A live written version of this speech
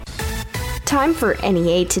Time for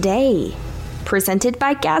NEA Today. Presented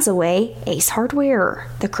by Gazaway Ace Hardware.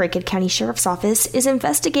 The Craighead County Sheriff's Office is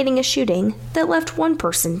investigating a shooting that left one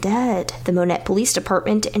person dead. The Monette Police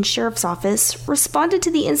Department and Sheriff's Office responded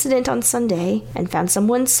to the incident on Sunday and found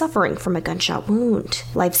someone suffering from a gunshot wound.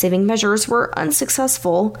 Life-saving measures were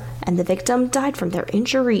unsuccessful, and the victim died from their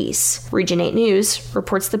injuries. Region 8 News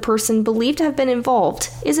reports the person believed to have been involved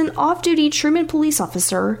is an off-duty Truman police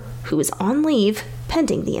officer who is on leave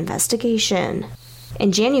pending the investigation.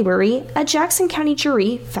 In January, a Jackson County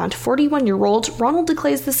jury found 41-year-old Ronald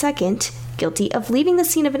DeClays II guilty of leaving the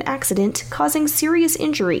scene of an accident causing serious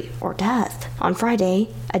injury or death. On Friday,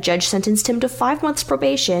 a judge sentenced him to 5 months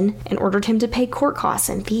probation and ordered him to pay court costs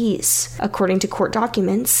and fees. According to court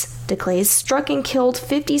documents, DeClays struck and killed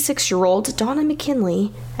 56-year-old Donna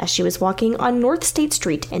McKinley as she was walking on North State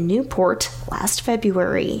Street in Newport last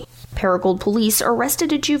February. Paragould police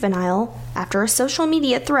arrested a juvenile after a social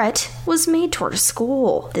media threat was made toward a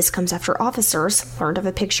school. This comes after officers learned of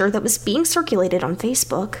a picture that was being circulated on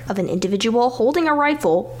Facebook of an individual holding a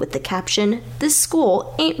rifle with the caption, "This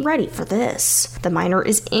school ain't ready for this." The minor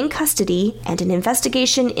is in custody and an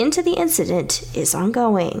investigation into the incident is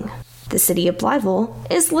ongoing. The city of Blytheville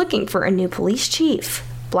is looking for a new police chief.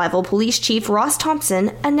 Blytheville Police Chief Ross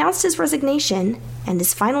Thompson announced his resignation, and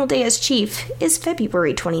his final day as chief is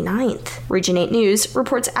February 29th. Region 8 News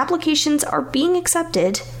reports applications are being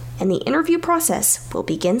accepted, and the interview process will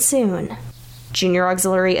begin soon. Junior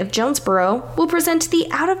Auxiliary of Jonesboro will present the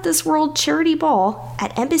Out of This World Charity Ball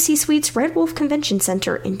at Embassy Suites Red Wolf Convention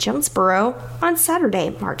Center in Jonesboro on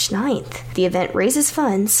Saturday, March 9th. The event raises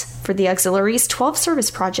funds for the Auxiliary's 12 service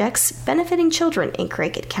projects benefiting children in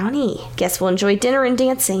Craighead County. Guests will enjoy dinner and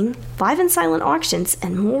dancing, live and silent auctions,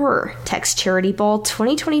 and more. Text Charity Ball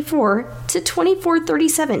 2024 to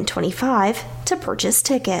 243725 to purchase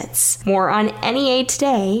tickets. More on NEA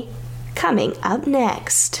Today, coming up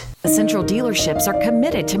next. Central dealerships are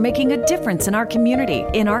committed to making a difference in our community.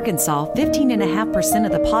 In Arkansas, 15.5%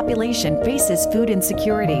 of the population faces food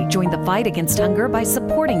insecurity. Join the fight against hunger by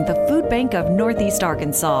supporting the Food Bank of Northeast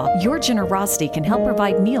Arkansas. Your generosity can help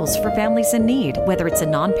provide meals for families in need. Whether it's a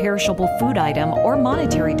non-perishable food item or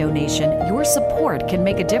monetary donation, your support can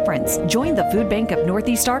make a difference. Join the Food Bank of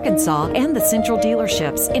Northeast Arkansas and the Central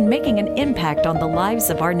dealerships in making an impact on the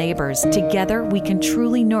lives of our neighbors. Together, we can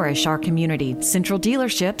truly nourish our community. Central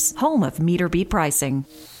dealerships, home of meter beat pricing.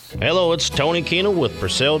 Hello, it's Tony Keenel with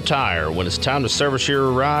Purcell Tire. When it's time to service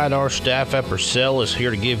your ride, our staff at Purcell is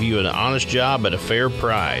here to give you an honest job at a fair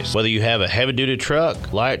price. Whether you have a heavy-duty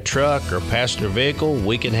truck, light truck, or passenger vehicle,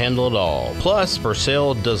 we can handle it all. Plus,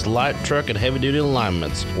 Purcell does light truck and heavy-duty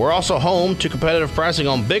alignments. We're also home to competitive pricing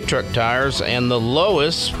on big truck tires and the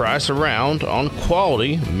lowest price around on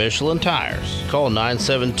quality Michelin tires. Call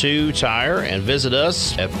 972-TIRE and visit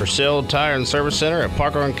us at Purcell Tire and Service Center at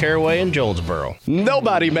Parker and Caraway in Jonesboro.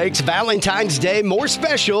 Nobody makes Valentine's Day more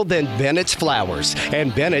special than Bennett's Flowers.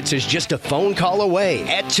 And Bennett's is just a phone call away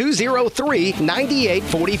at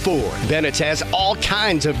 203-9844. Bennett's has all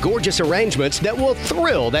kinds of gorgeous arrangements that will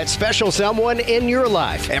thrill that special someone in your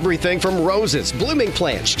life. Everything from roses, blooming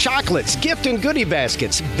plants, chocolates, gift and goodie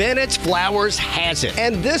baskets. Bennett's Flowers has it.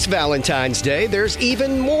 And this Valentine's Day, there's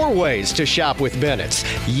even more ways to shop with Bennett's.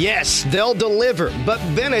 Yes, they'll deliver, but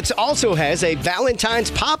Bennett's also has a Valentine's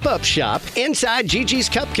pop-up shop inside Gigi's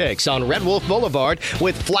Cupcakes on Red Wolf Boulevard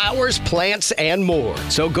with flowers, plants, and more.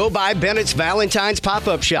 So go by Bennett's Valentine's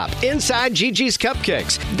Pop-Up Shop inside Gigi's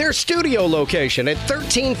Cupcakes, their studio location at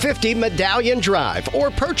 1350 Medallion Drive,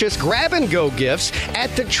 or purchase grab-and-go gifts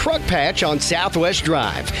at the Truck Patch on Southwest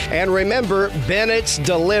Drive. And remember, Bennett's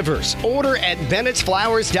delivers. Order at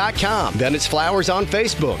bennettsflowers.com, Bennett's Flowers on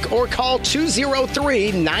Facebook, or call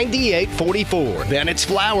 203-9844. Bennett's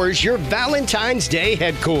Flowers, your Valentine's Day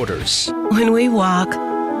headquarters. When we walk,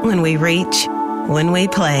 when we reach, when we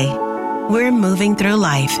play, we're moving through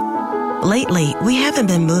life. Lately, we haven't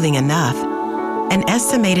been moving enough. An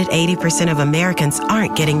estimated 80% of Americans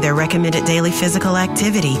aren't getting their recommended daily physical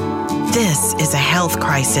activity. This is a health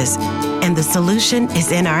crisis, and the solution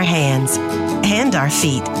is in our hands and our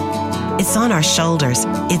feet. It's on our shoulders.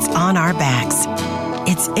 It's on our backs.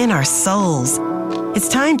 It's in our souls. It's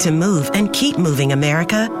time to move and keep moving,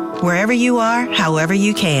 America. Wherever you are, however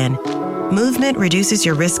you can. Movement reduces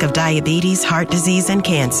your risk of diabetes, heart disease, and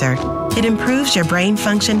cancer. It improves your brain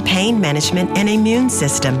function, pain management, and immune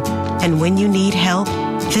system. And when you need help,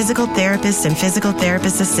 physical therapists and physical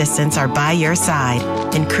therapist assistants are by your side,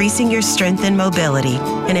 increasing your strength and mobility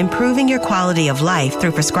and improving your quality of life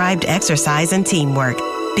through prescribed exercise and teamwork.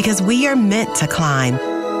 Because we are meant to climb,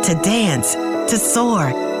 to dance, to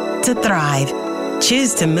soar, to thrive.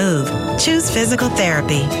 Choose to move. Choose physical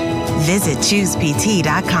therapy. Visit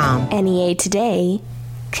ChoosePT.com. NEA Today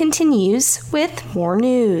continues with more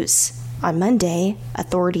news. On Monday,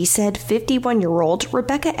 authorities said 51-year-old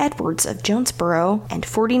Rebecca Edwards of Jonesboro and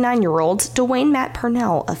 49-year-old Dwayne Matt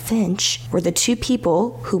Purnell of Finch were the two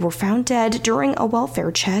people who were found dead during a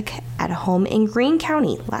welfare check at a home in Greene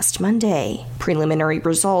County last Monday. Preliminary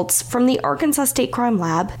results from the Arkansas State Crime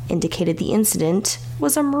Lab indicated the incident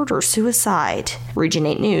was a murder-suicide. Region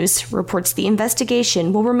 8 News reports the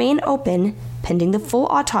investigation will remain open pending the full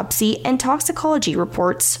autopsy and toxicology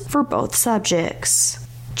reports for both subjects.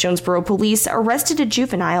 Jonesboro police arrested a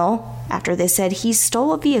juvenile after they said he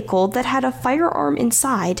stole a vehicle that had a firearm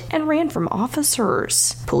inside and ran from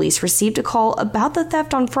officers. Police received a call about the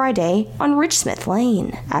theft on Friday on Richsmith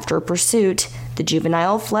Lane. After a pursuit, the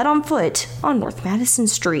juvenile fled on foot on North Madison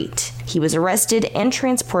Street. He was arrested and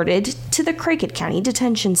transported to the Craighead County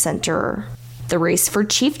Detention Center. The race for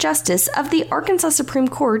Chief Justice of the Arkansas Supreme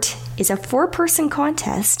Court is a 4-person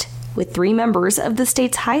contest with 3 members of the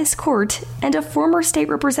state's highest court and a former state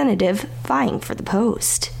representative vying for the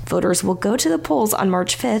post. Voters will go to the polls on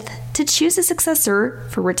March 5th to choose a successor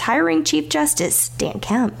for retiring Chief Justice Dan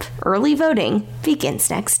Kemp. Early voting begins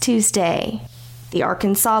next Tuesday. The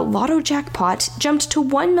Arkansas Lotto jackpot jumped to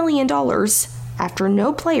 $1 million after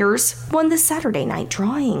no players won the Saturday night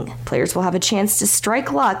drawing. Players will have a chance to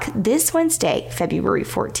strike luck this Wednesday, February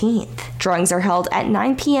 14th. Drawings are held at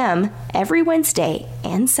 9 p.m. every Wednesday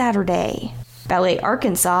and Saturday. Ballet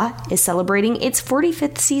Arkansas is celebrating its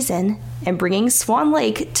 45th season and bringing Swan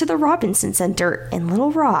Lake to the Robinson Center in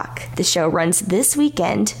Little Rock. The show runs this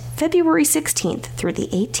weekend, February 16th through the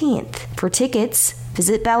 18th. For tickets,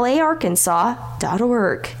 visit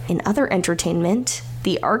balletarkansas.org. In other entertainment,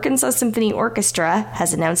 the Arkansas Symphony Orchestra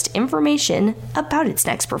has announced information about its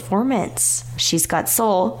next performance. She's Got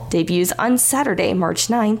Soul debuts on Saturday, March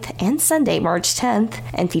 9th and Sunday, March 10th,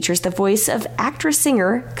 and features the voice of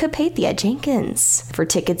actress-singer Capathia Jenkins. For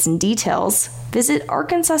tickets and details, visit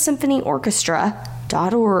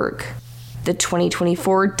arkansasymphonyorchestra.org. The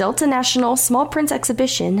 2024 Delta National Small Prints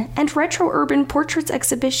Exhibition and Retro Urban Portraits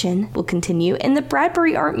Exhibition will continue in the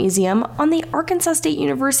Bradbury Art Museum on the Arkansas State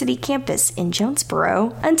University campus in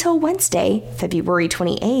Jonesboro until Wednesday, February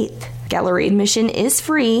 28th. Gallery admission is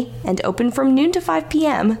free and open from noon to 5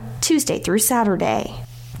 p.m. Tuesday through Saturday.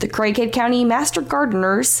 The Craighead County Master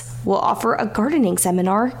Gardeners will offer a gardening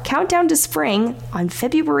seminar, Countdown to Spring, on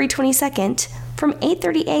February 22nd from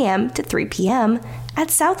 8:30 a.m. to 3 p.m. at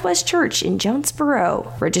Southwest Church in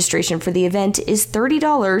Jonesboro. Registration for the event is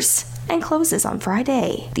 $30 and closes on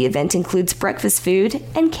Friday. The event includes breakfast food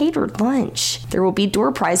and catered lunch. There will be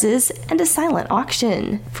door prizes and a silent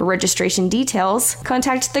auction. For registration details,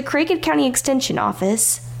 contact the Craighead County Extension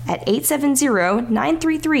Office at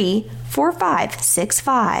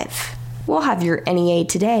 870-933-4565. We'll have your NEA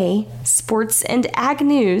Today, sports and ag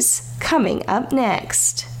news coming up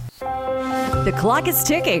next. The clock is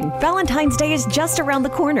ticking. Valentine's Day is just around the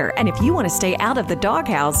corner, and if you want to stay out of the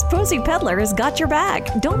doghouse, Posy Peddler has got your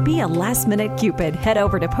back. Don't be a last-minute Cupid. Head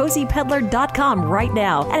over to PosyPeddler.com right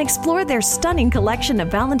now and explore their stunning collection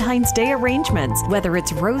of Valentine's Day arrangements. Whether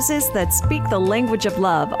it's roses that speak the language of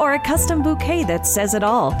love or a custom bouquet that says it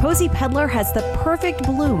all, Posy Peddler has the perfect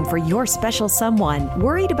bloom for your special someone.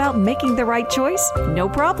 Worried about making the right choice? No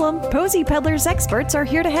problem. Posy Peddler's experts are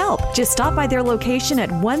here to help. Just stop by their location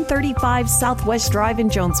at 135 Southwest Drive in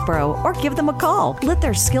Jonesboro or give them a call. Let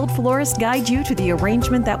their skilled florist guide you to the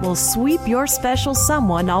arrangement that will sweep your special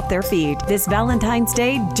someone off their feet. This Valentine's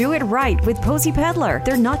Day, do it right with Posy Peddler.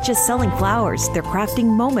 They're not just selling flowers, they're crafting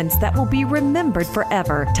moments that will be remembered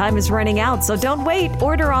forever. Time is running out, so don't wait.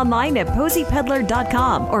 Order online at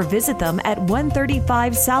PosyPeddler.com or visit them at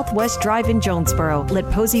 135 Southwest Drive in Jonesboro.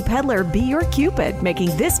 Let Posy Peddler be your Cupid,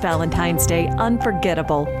 making this Valentine's Day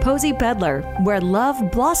unforgettable. Posy Peddler, where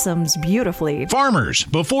love blossoms beautifully. Farmers,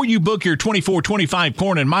 before you book your 24-25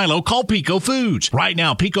 corn and Milo, call Pico Foods. Right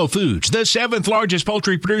now, Pico Foods, the 7th largest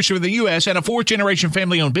poultry producer in the U.S. and a 4th-generation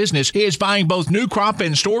family-owned business, is buying both new crop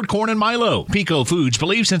and stored corn and Milo. Pico Foods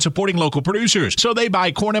believes in supporting local producers, so they buy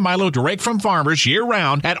corn and Milo direct from farmers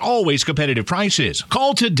year-round at always competitive prices.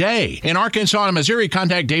 Call today. In Arkansas and Missouri,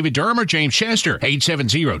 contact David Durham or James Chester,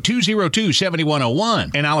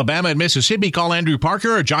 870-202-7101. In Alabama and Mississippi, call Andrew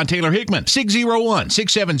Parker or John Taylor Hickman,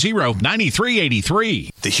 601-670-9300.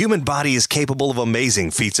 2383. The human body is capable of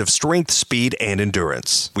amazing feats of strength, speed, and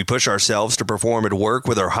endurance. We push ourselves to perform at work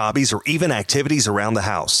with our hobbies or even activities around the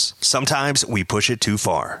house. Sometimes we push it too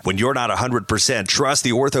far. When you're not 100%, trust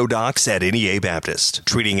the orthodox at NEA Baptist.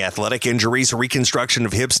 Treating athletic injuries, reconstruction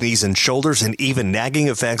of hips, knees, and shoulders, and even nagging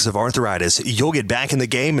effects of arthritis, you'll get back in the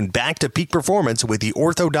game and back to peak performance with the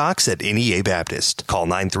orthodox at NEA Baptist. Call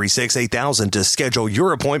 936-8000 to schedule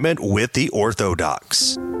your appointment with the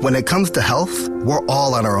orthodox. When it comes to health, we're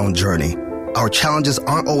all on our own journey. Our challenges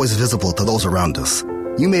aren't always visible to those around us.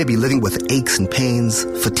 You may be living with aches and pains,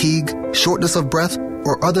 fatigue, shortness of breath,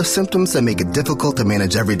 or other symptoms that make it difficult to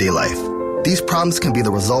manage everyday life. These problems can be the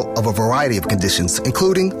result of a variety of conditions,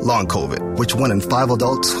 including long COVID, which 1 in 5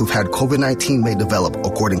 adults who've had COVID-19 may develop,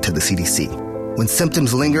 according to the CDC. When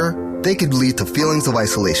symptoms linger, they could lead to feelings of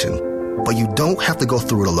isolation, but you don't have to go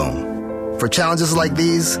through it alone. For challenges like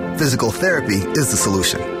these, physical therapy is the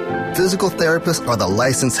solution. Physical therapists are the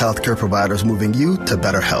licensed healthcare providers moving you to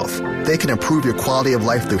better health. They can improve your quality of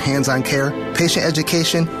life through hands-on care, patient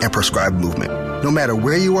education, and prescribed movement. No matter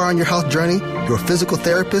where you are on your health journey, your physical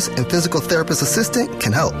therapist and physical therapist assistant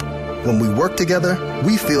can help. When we work together,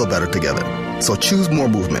 we feel better together. So choose more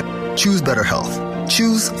movement. Choose better health.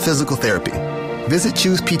 Choose physical therapy. Visit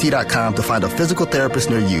ChoosePT.com to find a physical therapist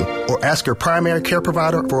near you or ask your primary care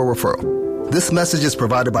provider for a referral. This message is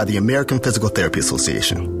provided by the American Physical Therapy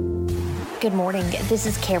Association. Good morning. This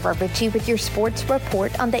is Kara Ritchie with your sports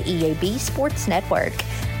report on the EAB Sports Network.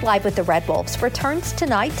 Live with the Red Wolves returns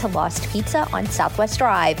tonight to Lost Pizza on Southwest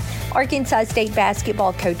Drive. Arkansas State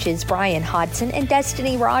basketball coaches Brian Hodson and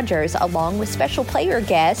Destiny Rogers, along with special player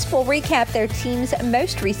guests, will recap their team's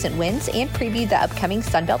most recent wins and preview the upcoming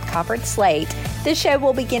Sunbelt Conference slate. The show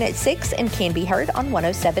will begin at 6 and can be heard on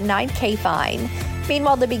 107.9 K-Fine.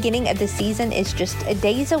 Meanwhile, the beginning of the season is just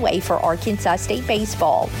days away for Arkansas State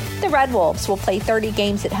baseball. The Red Wolves will play 30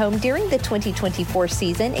 games at home during the 2024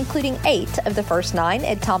 season, including 8 of the first 9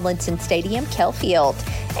 at Tomlinson Stadium, Kell Field.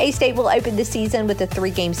 A-State will open the season with a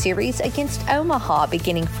 3-game series against Omaha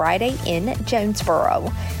beginning Friday in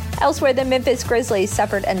Jonesboro. Elsewhere, the Memphis Grizzlies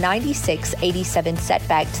suffered a 96-87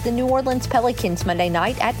 setback to the New Orleans Pelicans Monday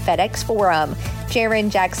night at FedEx Forum.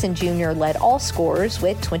 Jaren Jackson Jr. led all scorers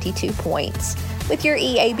with 22 points. With your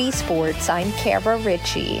EAB Sports, I'm Kara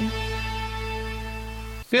Ritchie.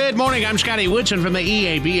 Good morning, I'm Scotty Woodson from the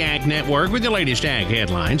EAB Ag Network with the latest ag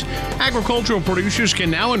headlines. Agricultural producers can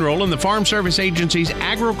now enroll in the Farm Service Agency's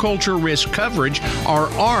Agriculture Risk Coverage, or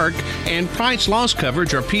ARC, and Price Loss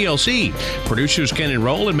Coverage, or PLC. Producers can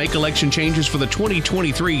enroll and make election changes for the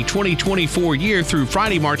 2023-2024 year through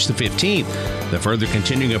Friday, March the 15th. The Further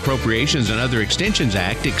Continuing Appropriations and Other Extensions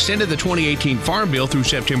Act extended the 2018 Farm Bill through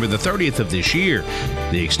September the 30th of this year.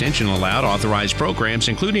 The extension allowed authorized programs,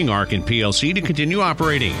 including ARC and PLC, to continue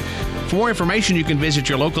operating. For more information, you can visit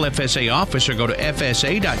your local FSA office or go to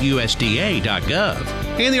fsa.usda.gov.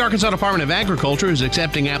 And the Arkansas Department of Agriculture is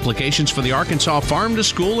accepting applications for the Arkansas Farm to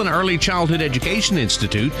School and Early Childhood Education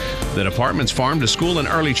Institute. The department's Farm to School and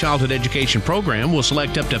Early Childhood Education program will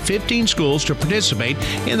select up to 15 schools to participate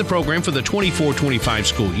in the program for the 24-25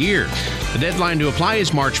 school year. The deadline to apply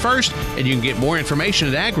is March 1st, and you can get more information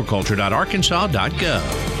at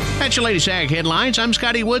agriculture.arkansas.gov. That's your latest ag headlines. I'm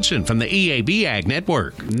Scotty Woodson from the EAB Ag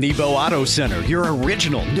Network. Nebo Auto Center, your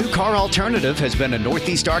original new car alternative, has been a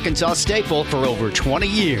Northeast Arkansas staple for over 20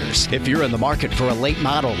 years. If you're in the market for a late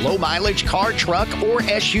model, low mileage car, truck, or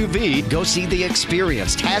SUV, go see the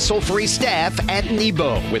experienced, hassle-free staff at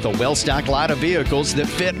Nebo with a well-stocked line of vehicles that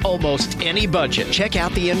fit almost any budget. Check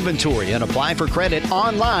out the inventory and apply for credit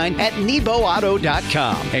online at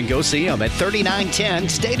NeboAuto.com and go see them at 3910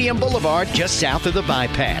 Stadium Boulevard, just south of the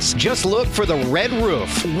bypass. Just look for the red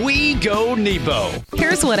roof. We go Nebo.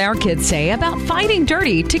 Here's what our kids say about fighting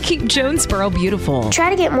dirty to keep Jonesboro beautiful. Try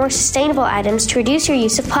to get more sustainable items to reduce your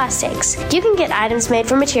use of plastics. You can get items made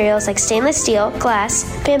from materials like stainless steel, glass,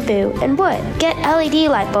 bamboo, and wood. Get LED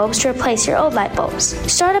light bulbs to replace your old light bulbs.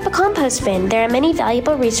 Start up a compost bin. There are many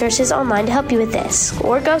valuable resources online to help you with this.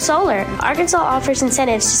 Or go solar. Arkansas offers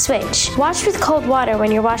incentives to switch. Wash with cold water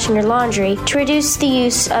when you're washing your laundry to reduce the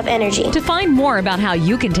use of energy. To find more about how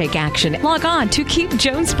you can take action, log on to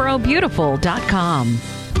keepjonesborobeautiful.com.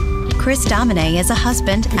 Chris Domine is a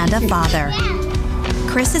husband and a father.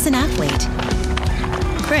 Chris is an athlete.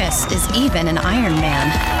 Chris is even an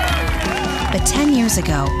Ironman. But 10 years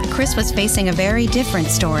ago, Chris was facing a very different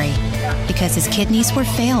story because his kidneys were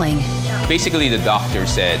failing. Basically, the doctor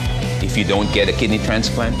said, if you don't get a kidney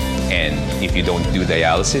transplant and if you don't do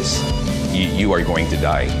dialysis, you are going to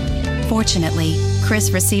die. Fortunately, Chris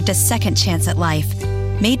received a second chance at life,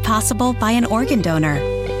 made possible by an organ donor.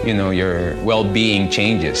 You know, your well-being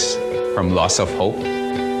changes from loss of hope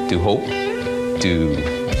to hope to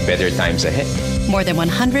better times ahead. More than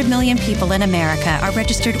 100 million people in America are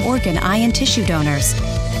registered organ, eye, and tissue donors.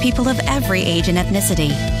 People of every age and ethnicity,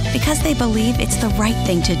 because they believe it's the right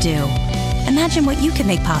thing to do. Imagine what you can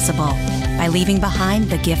make possible by leaving behind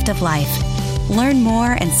the gift of life. Learn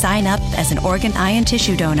more and sign up as an organ, eye, and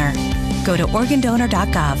tissue donor. Go to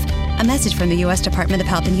organdonor.gov. A message from the U.S. Department of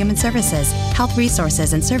Health and Human Services, Health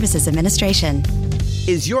Resources and Services Administration.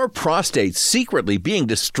 Is your prostate secretly being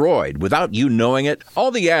destroyed without you knowing it? All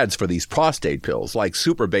the ads for these prostate pills like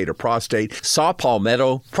Super Beta Prostate, Saw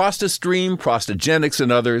Palmetto, ProstaStream, Prostagenics,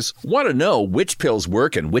 and others want to know which pills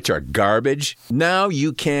work and which are garbage? Now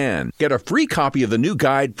you can. Get a free copy of the new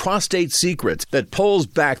guide, Prostate Secrets, that pulls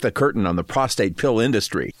back the curtain on the prostate pill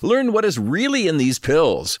industry. Learn what is really in these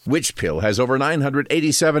pills. Which pill has over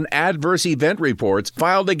 987 adverse event reports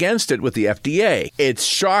filed against it with the FDA? It's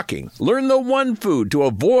shocking. Learn the one food to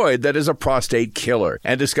avoid that is a prostate killer,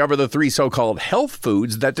 and discover the 3 so-called health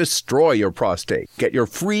foods that destroy your prostate. Get your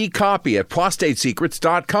free copy at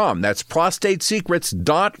prostatesecrets.com. That's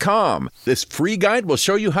prostatesecrets.com. This free guide will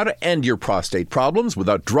show you how to end your prostate problems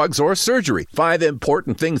without drugs or surgery, 5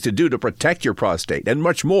 important things to do to protect your prostate, and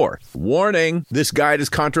much more. Warning, this guide is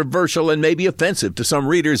controversial and may be offensive to some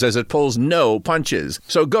readers as it pulls no punches.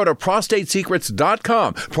 So go to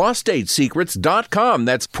prostatesecrets.com. prostatesecrets.com.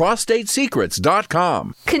 That's prostatesecrets.com.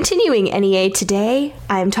 Continuing NEA Today,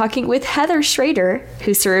 I'm talking with Heather Schrader,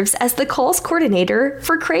 who serves as the calls coordinator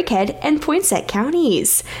for Craighead and Poinsett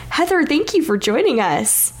counties. Heather, thank you for joining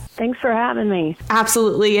us. Thanks for having me.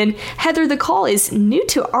 Absolutely. And Heather, the call is new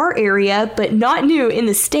to our area, but not new in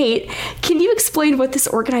the state. Can you explain what this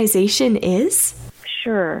organization is?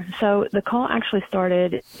 Sure. So the call actually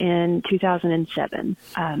started in 2007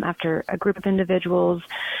 after a group of individuals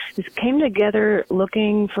just came together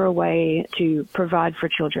looking for a way to provide for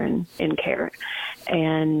children in care.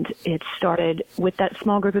 And it started with that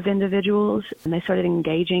small group of individuals, and they started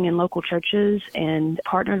engaging in local churches and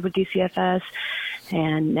partnered with DCFS.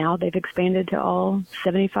 And now they've expanded to all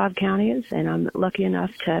 75 counties, and I'm lucky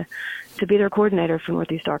enough to be their coordinator for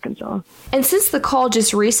Northeast Arkansas. And since the call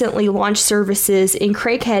just recently launched services in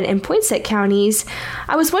Craighead and Poinsett counties,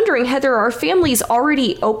 I was wondering, Heather, are families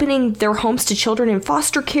already opening their homes to children in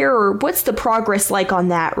foster care, or what's the progress like on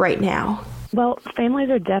that right now? Well,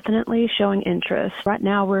 families are definitely showing interest. Right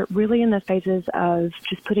now, we're really in the phases of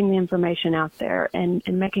just putting the information out there and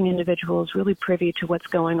making individuals really privy to what's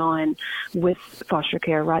going on with foster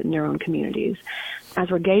care right in their own communities. As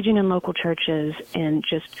we're engaging in local churches and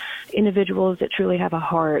just individuals that truly have a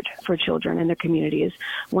heart for children in their communities,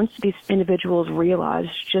 once these individuals realize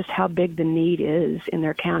just how big the need is in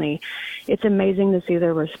their county, it's amazing to see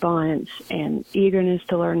their response and eagerness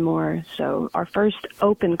to learn more. So our first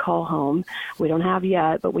open call home, we don't have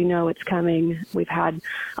yet, but we know it's coming. We've had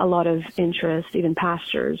a lot of interest. Even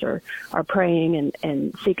pastors are praying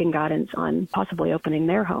and seeking guidance on possibly opening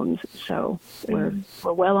their homes. So we're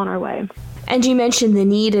well on our way. And you mentioned the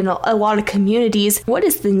need in a lot of communities. What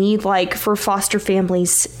is the need like for foster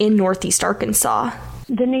families in Northeast Arkansas?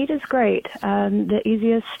 The need is great. The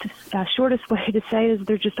easiest, shortest way to say is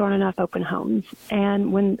there just aren't enough open homes.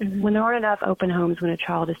 And when there aren't enough open homes, when a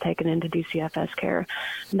child is taken into DCFS care,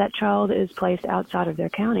 that child is placed outside of their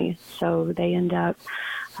county. So they end up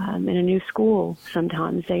in a new school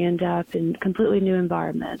sometimes. They end up in completely new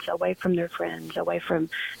environments, away from their friends, away from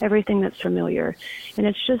everything that's familiar. And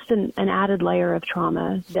it's just an added layer of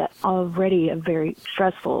trauma that already a very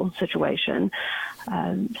stressful situation.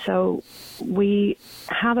 So we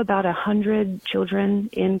have about 100 children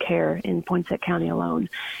in care in Poinsett County alone,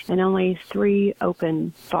 and only 3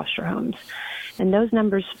 open foster homes. And those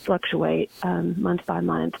numbers fluctuate month by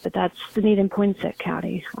month, but that's the need in Poinsett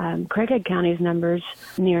County. Craighead County's numbers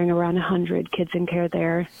nearing around 100 kids in care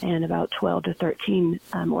there, and about 12 to 13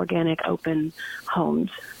 organic open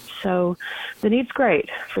homes. So the need's great,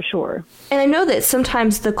 for sure. And I know that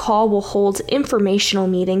sometimes the call will hold informational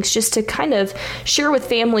meetings just to kind of share with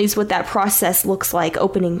families what that process looks like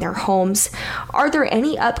opening their homes. Are there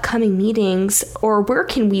any upcoming meetings, or where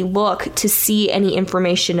can we look to see any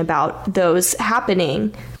information about those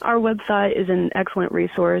happening? Our website is an excellent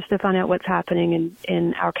resource to find out what's happening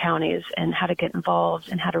in our counties and how to get involved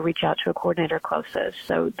and how to reach out to a coordinator closest.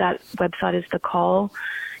 So that website is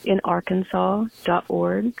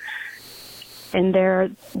thecallinarkansas.org. And there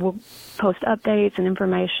we'll post updates and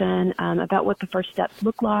information about what the first steps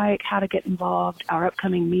look like, how to get involved, our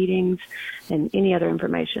upcoming meetings, and any other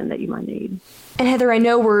information that you might need. And Heather, I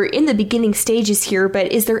know we're in the beginning stages here,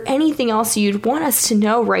 but is there anything else you'd want us to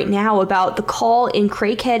know right now about the call in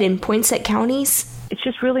Craighead and Poinsett counties? It's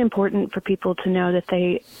it's just really important for people to know that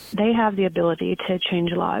they have the ability to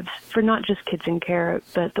change lives for not just kids in care,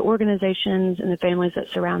 but the organizations and the families that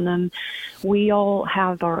surround them. We all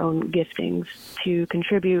have our own giftings to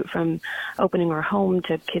contribute, from opening our home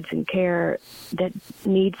to kids in care that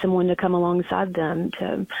need someone to come alongside them.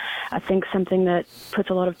 I think something that puts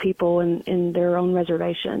a lot of people in their own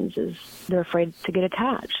reservations is they're afraid to get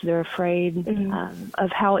attached. They're afraid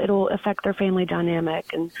of how it'll affect their family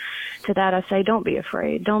dynamic. And to that I say, don't be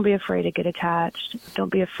afraid. Don't be afraid to get attached.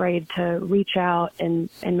 Don't be afraid to reach out and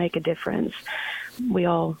make a difference. We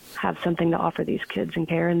all have something to offer these kids in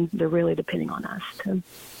care, and they're really depending on us to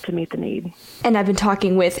meet the need. And I've been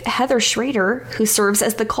talking with Heather Schrader, who serves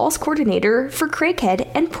as the calls coordinator for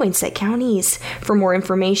Craighead and Poinsett counties. For more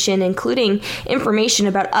information, including information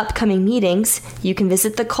about upcoming meetings, you can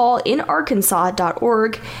visit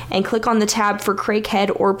thecallinarkansas.org and click on the tab for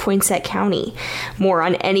Craighead or Poinsett County. More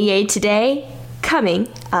on NEA Today, coming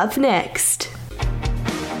up next.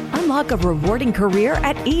 Unlock a rewarding career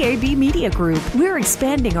at EAB Media Group. We're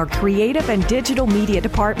expanding our creative and digital media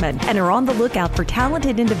department and are on the lookout for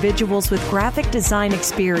talented individuals with graphic design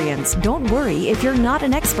experience. Don't worry if you're not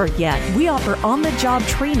an expert yet. We offer on-the-job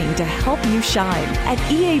training to help you shine. At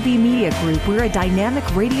EAB Media Group, we're a dynamic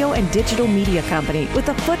radio and digital media company with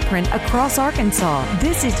a footprint across Arkansas.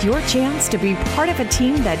 This is your chance to be part of a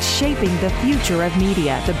team that's shaping the future of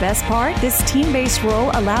media. The best part? This team-based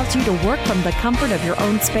role allows you to work from the comfort of your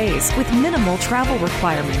own space with minimal travel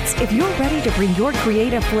requirements. If you're ready to bring your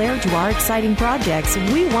creative flair to our exciting projects,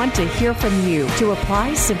 we want to hear from you. To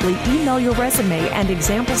apply, simply email your resume and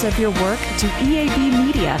examples of your work to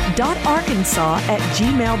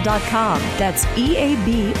eabmedia.arkansas@gmail.com. That's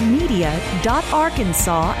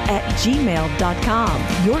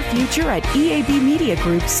eabmedia.arkansas@gmail.com. Your future at EAB Media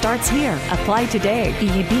Group starts here. Apply today.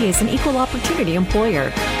 EAB is an equal opportunity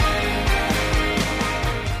employer.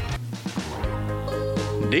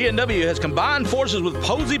 D&W has combined forces with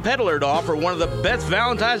Posey Peddler to offer one of the best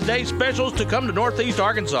Valentine's Day specials to come to Northeast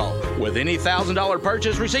Arkansas. With any $1,000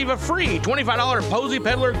 purchase, receive a free $25 Posey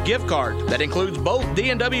Peddler gift card that includes both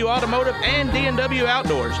D&W Automotive and D&W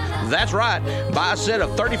Outdoors. That's right. Buy a set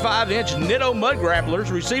of 35-inch Nitto Mud Grapplers,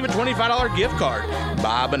 receive a $25 gift card.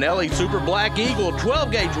 Buy a Connelly Super Black Eagle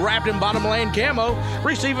 12-gauge wrapped in bottom lane camo,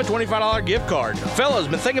 receive a $25 gift card. Fellas,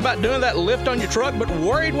 been thinking about doing that lift on your truck but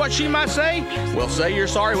worried what she might say? Well, say you're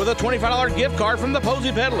sorry with a $25 gift card from the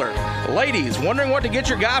Posey Peddler. Ladies, wondering what to get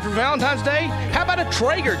your guy for Valentine's Day? How about a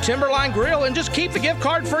Traeger Timberline grill and just keep the gift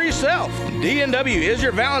card for yourself? D&W is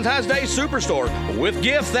your Valentine's Day superstore with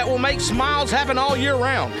gifts that will make smiles happen all year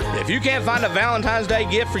round. If you can't find a Valentine's Day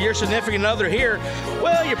gift for your significant other here,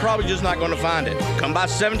 well, you're probably just not going to find it. Come by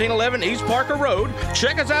 1711 East Parker Road,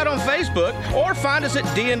 check us out on Facebook, or find us at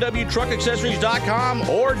dnwtruckaccessories.com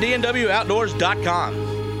or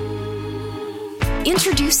dnwoutdoors.com.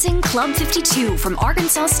 Introducing Club 52 from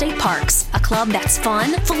Arkansas State Parks, a club that's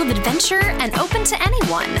fun, full of adventure, and open to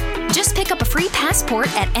anyone. Just pick up a free passport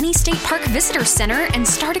at any state park visitor center and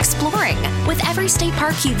start exploring. With every state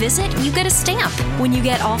park you visit, you get a stamp. When you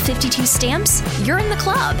get all 52 stamps, you're in the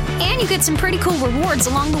club, and you get some pretty cool rewards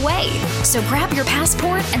along the way. So grab your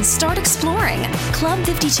passport and start exploring. Club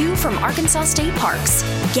 52 from Arkansas State Parks.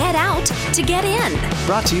 Get out to get in.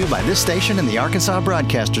 Brought to you by this station and the Arkansas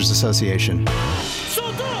Broadcasters Association.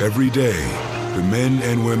 Every day, the men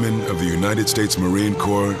and women of the United States Marine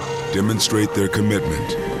Corps demonstrate their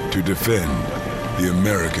commitment to defend the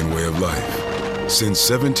American way of life. Since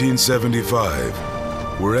 1775,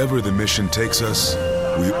 wherever the mission takes us,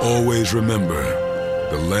 we always remember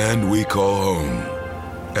the land we call home.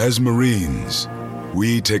 As Marines,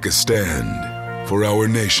 we take a stand for our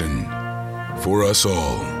nation, for us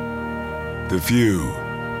all. The few,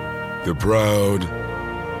 the proud,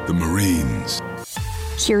 the Marines.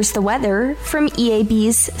 Here's the weather from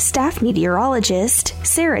EAB's staff meteorologist,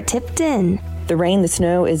 Sarah Tipton. The rain, the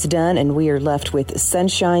snow is done, and we are left with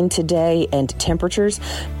sunshine today, and temperatures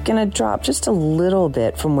going to drop just a little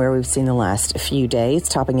bit from where we've seen the last few days,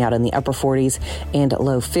 topping out in the upper 40s and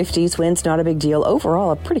low 50s. Winds, not a big deal.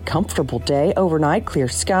 Overall, a pretty comfortable day. Overnight, clear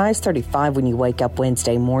skies, 35 when you wake up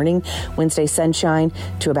Wednesday morning. Wednesday, sunshine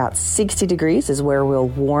to about 60 degrees is where we'll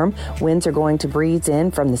warm. Winds are going to breeze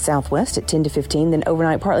in from the southwest at 10 to 15. Then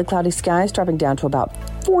overnight, partly cloudy skies, dropping down to about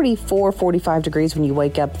 44, 45 degrees when you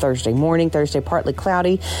wake up Thursday morning. Thursday Thursday, partly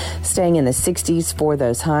cloudy, staying in the 60s for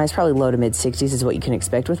those highs. Probably low to mid 60s is what you can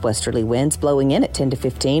expect with westerly winds blowing in at 10 to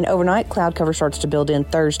 15. Overnight, cloud cover starts to build in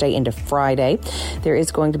Thursday into Friday. There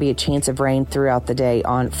is going to be a chance of rain throughout the day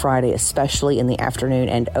on Friday, especially in the afternoon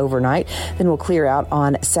and overnight. Then we'll clear out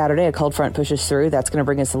on Saturday. A cold front pushes through. That's going to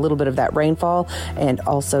bring us a little bit of that rainfall, and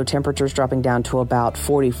also temperatures dropping down to about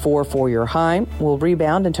 44 for your high. We'll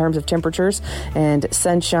rebound in terms of temperatures, and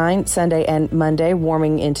sunshine Sunday and Monday,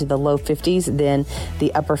 warming into the low 50s, then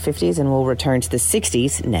the upper 50s, and we'll return to the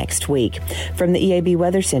 60s next week. From the EAB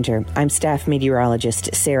Weather Center, I'm staff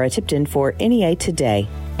meteorologist Sarah Tipton for NEA Today.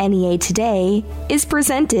 NEA Today is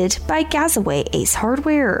presented by Gazaway Ace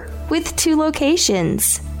Hardware with 2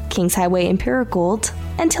 locations, Kings Highway in Paragould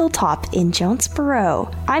and Hilltop in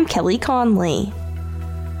Jonesboro. I'm Kelly Conley.